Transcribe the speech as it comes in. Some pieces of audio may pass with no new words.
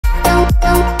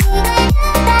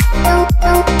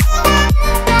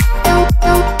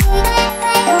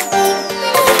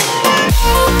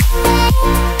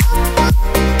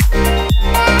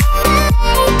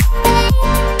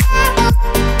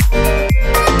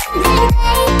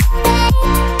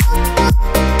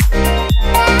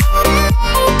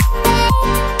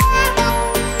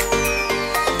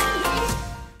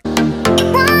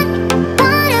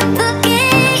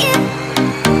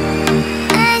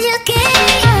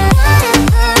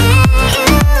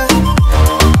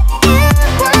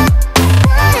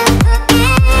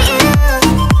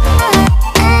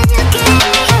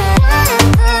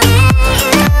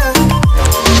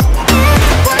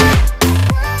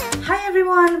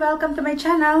welcome to my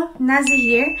channel. Nazieh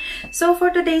here. So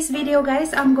for today's video guys,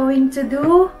 I'm going to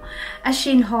do a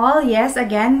Shein haul. Yes,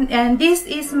 again, and this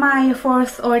is my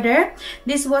fourth order.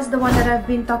 This was the one that I've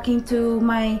been talking to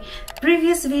my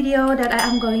previous video that I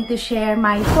am going to share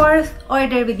my fourth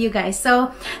order with you guys.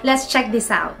 So let's check this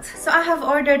out. So I have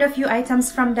ordered a few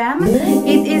items from them.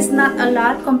 It is not a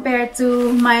lot compared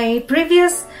to my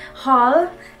previous haul.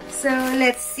 So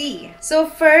let's see. So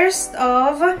first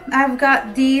off, I've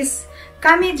got this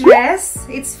cami dress.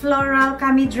 It's floral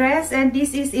cami dress, and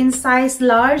this is in size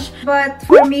large, but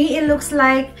for me it looks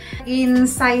like in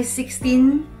size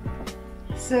 16.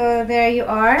 So there you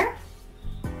are.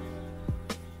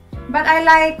 But I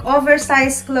like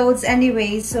oversized clothes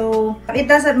anyway, so it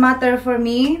doesn't matter for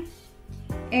me.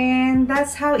 And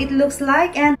that's how it looks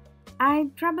like. And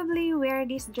I'd probably wear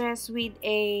this dress with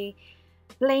a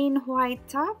plain white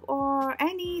top or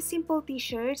any simple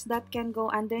t-shirts that can go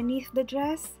underneath the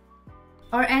dress,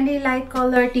 or any light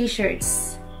color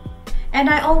t-shirts. And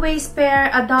I always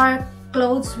pair a dark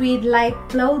clothes with light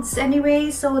clothes anyway,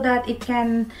 so that it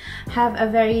can have a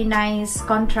very nice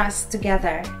contrast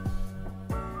together.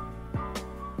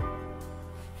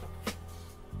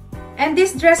 And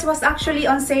this dress was actually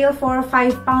on sale for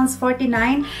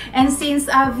 £5.49, and since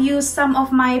I've used some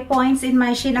of my points in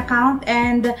my Shein account,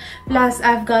 and plus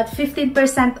I've got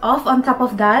 15% off on top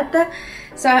of that,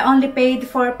 so I only paid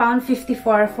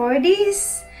 £4.54 for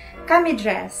this cami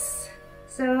dress.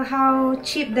 So how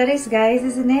cheap that is, guys,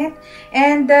 isn't it?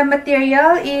 And the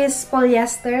material is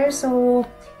polyester, so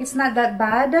it's not that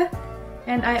bad.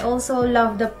 And I also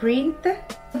love the print.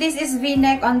 This is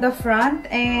V-neck on the front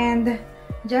and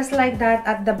just like that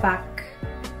at the back.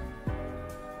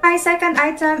 My second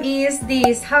item is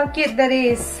this. How cute that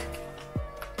is.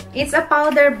 It's a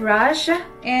powder brush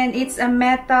and it's a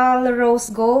metal rose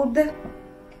gold.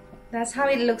 That's how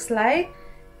it looks like.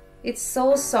 It's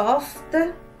so soft.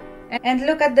 And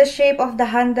look at the shape of the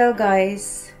handle,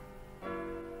 guys.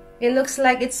 It looks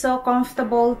like it's so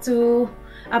comfortable to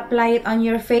apply it on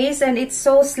your face, and it's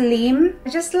so slim,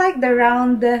 just like the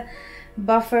round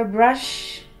buffer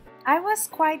brush. I was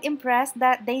quite impressed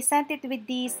that they sent it with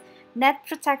these net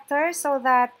protectors so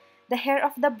that the hair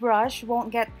of the brush won't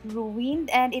get ruined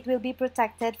and it will be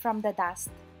protected from the dust.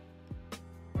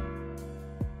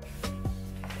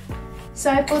 So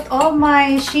I put all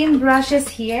my Shein brushes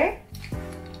here.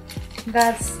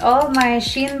 That's all my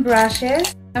Shein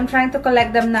brushes. I'm trying to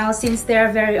collect them now since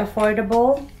they're very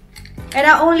affordable. And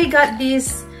I only got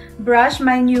this brush,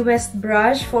 my newest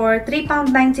brush, for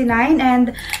 £3.99,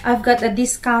 and I've got a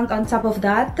discount on top of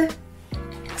that.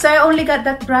 So I only got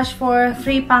that brush for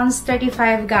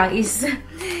 £3.35, guys.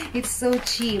 It's so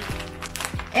cheap.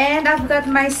 And I've got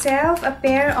myself a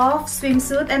pair of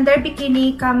swimsuit, and their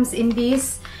bikini comes in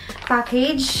this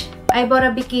package. I bought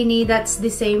a bikini that's the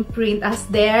same print as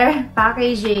their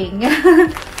packaging.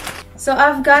 So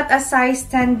I've got a size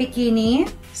 10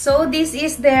 bikini. So this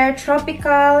is their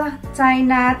tropical tie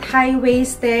knot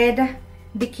high-waisted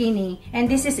bikini, and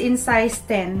this is in size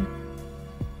 10.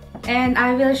 And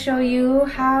I will show you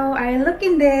how I look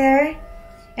in there.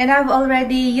 And I've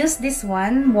already used this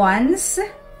one once,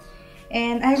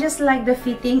 and I just like the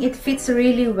fitting. It fits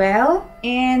really well,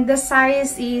 and the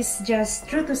size is just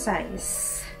true to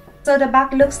size. So the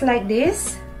back looks like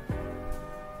this.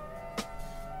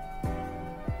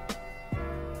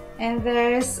 And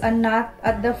there's a knot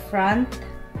at the front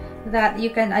that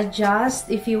you can adjust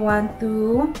if you want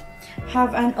to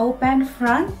have an open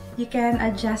front. You can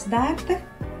adjust that.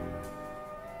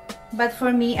 But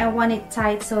for me, I want it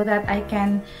tight so that I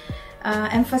can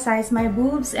emphasize my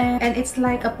boobs, and it's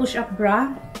like a push-up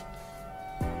bra.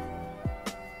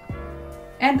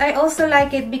 And I also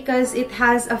like it because it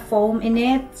has a foam in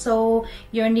it, so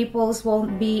your nipples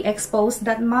won't be exposed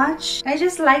that much. I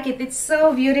just like it. It's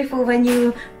so beautiful when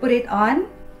you put it on.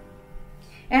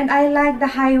 And I like the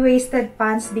high-waisted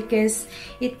pants because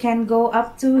it can go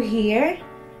up to here.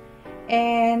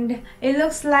 And it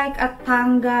looks like a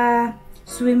tanga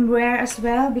swimwear as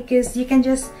well, because you can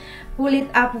just pull it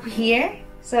up here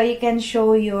so you can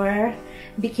show your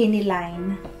bikini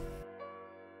line.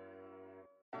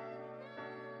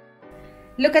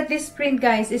 Look at this print,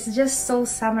 guys. It's just so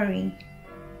summery.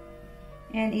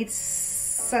 And it's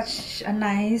such a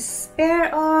nice pair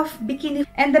of bikini.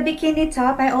 And the bikini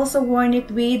top, I also worn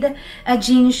it with a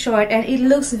jean short, and it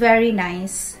looks very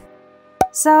nice.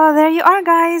 So there you are,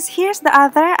 guys. Here's the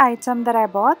other item that I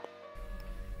bought.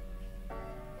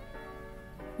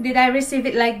 Did I receive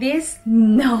it like this?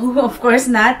 No, of course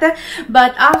not.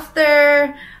 But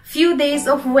after few days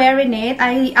of wearing it,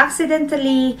 I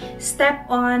accidentally stepped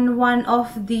on one of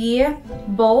the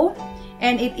bow,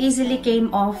 and it easily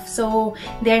came off, so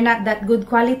they're not that good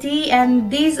quality. And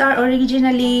these are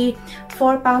originally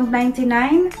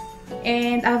 £4.99,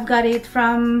 and I've got it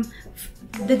from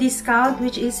the discount,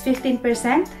 which is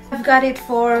 15%. I've got it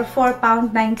for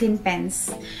 £4.19.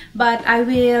 But I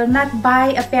will not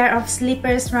buy a pair of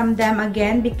slippers from them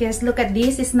again, because look at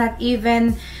this, it's not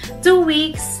even 2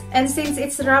 weeks, and since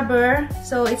it's rubber,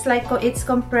 so it's like it's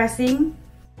compressing.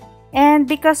 And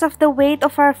because of the weight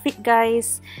of our feet,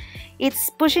 guys, it's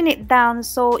pushing it down,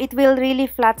 so it will really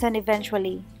flatten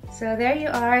eventually. So there you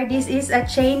are. This is a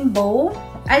chain bow.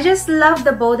 I just love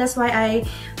the bow, that's why I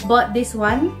bought this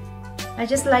one. I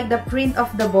just like the print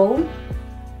of the bow,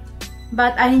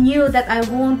 but I knew that I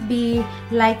won't be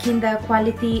liking the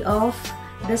quality of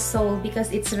the sole because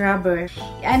it's rubber.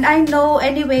 And I know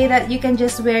anyway that you can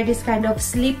just wear this kind of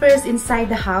slippers inside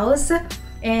the house,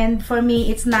 and for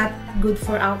me it's not good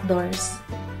for outdoors.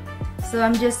 So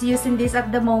I'm just using this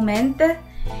at the moment,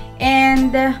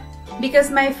 and because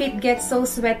my feet get so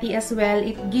sweaty as well,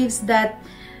 it gives that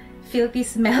filthy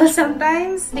smell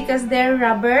sometimes because they're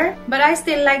rubber. But I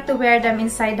still like to wear them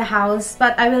inside the house,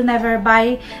 but I will never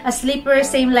buy a slipper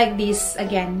same like this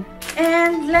again.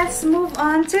 And let's move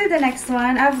on to the next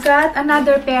one. I've got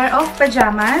another pair of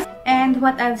pajamas, and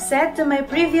what I've said to my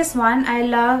previous one, I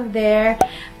love their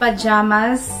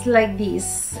pajamas like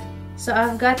this. So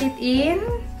I've got it in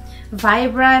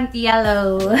vibrant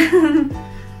yellow.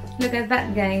 Look at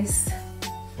that, guys.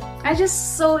 I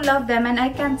just so love them, and I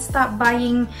can't stop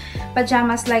buying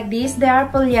pajamas like this. They are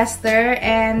polyester,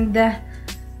 and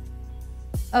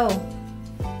oh,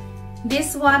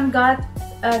 this one got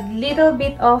a little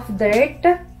bit of dirt.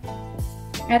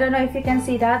 I don't know if you can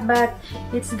see that, but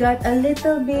it's got a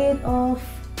little bit of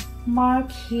mark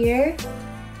here.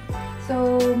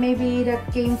 So maybe that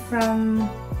came from,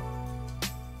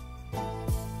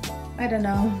 I don't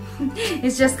know.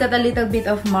 It's just got a little bit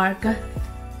of mark,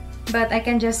 but I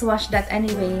can just wash that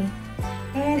anyway.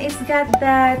 And it's got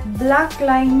that black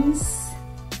lines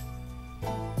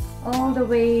all the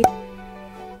way,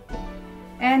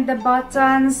 and the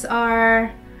buttons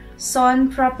are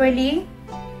sewn properly,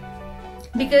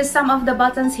 because some of the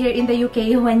buttons here in the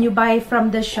UK, when you buy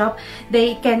from the shop,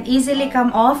 they can easily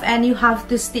come off and you have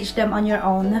to stitch them on your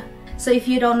own. So if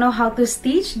you don't know how to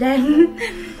stitch, then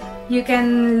you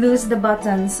can lose the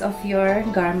buttons of your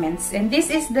garments. And this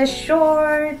is the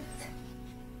short.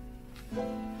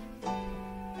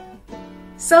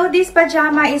 So this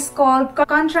pajama is called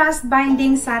Contrast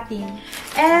Binding Satin.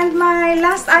 And my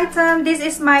last item, this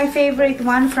is my favorite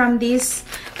one from this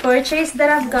purchase that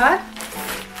I've got.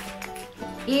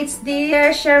 It's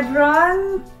the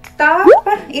chevron top.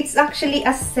 It's actually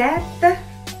a set.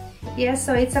 Yes,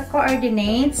 so it's a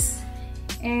coordinates.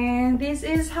 And this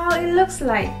is how it looks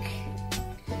like.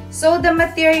 So the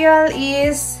material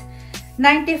is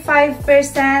 95%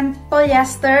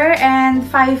 polyester and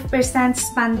 5%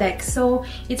 spandex. So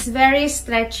it's very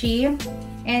stretchy,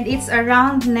 and it's a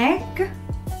round neck.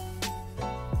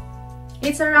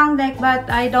 It's a round neck, but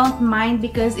I don't mind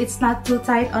because it's not too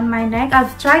tight on my neck.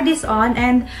 I've tried this on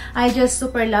and I just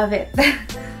super love it.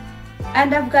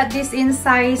 And I've got this in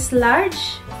size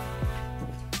large.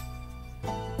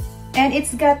 And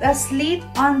it's got a slit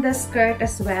on the skirt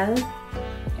as well.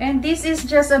 And this is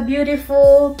just a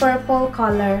beautiful purple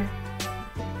color.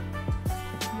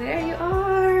 There you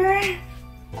are.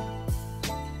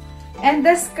 And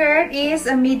the skirt is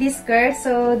a midi skirt,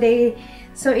 so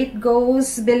it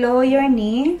goes below your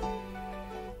knee.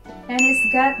 And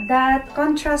it's got that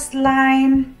contrast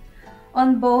line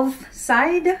on both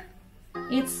sides.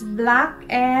 It's black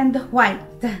and white.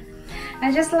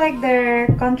 I just like their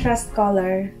contrast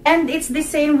color. And it's the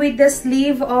same with the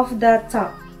sleeve of the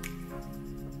top.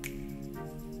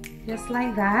 Just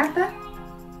like that.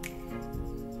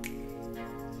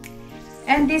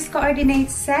 And this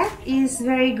coordinate set is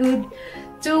very good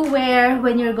to wear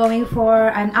when you're going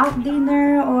for an out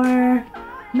dinner or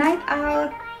night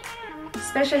out,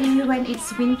 especially when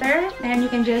it's winter, and you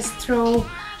can just throw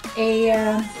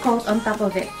a coat on top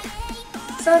of it.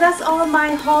 So that's all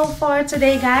my haul for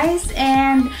today, guys,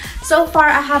 and so far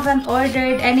I haven't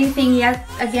ordered anything yet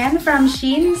again from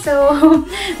Shein, so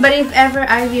but if ever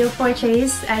I will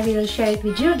purchase, I will share it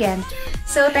with you again.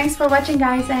 So thanks for watching,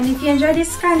 guys, and if you enjoyed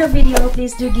this kind of video,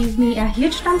 please do give me a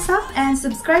huge thumbs up and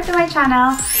subscribe to my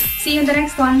channel. See you in the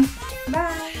next one.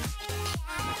 Bye!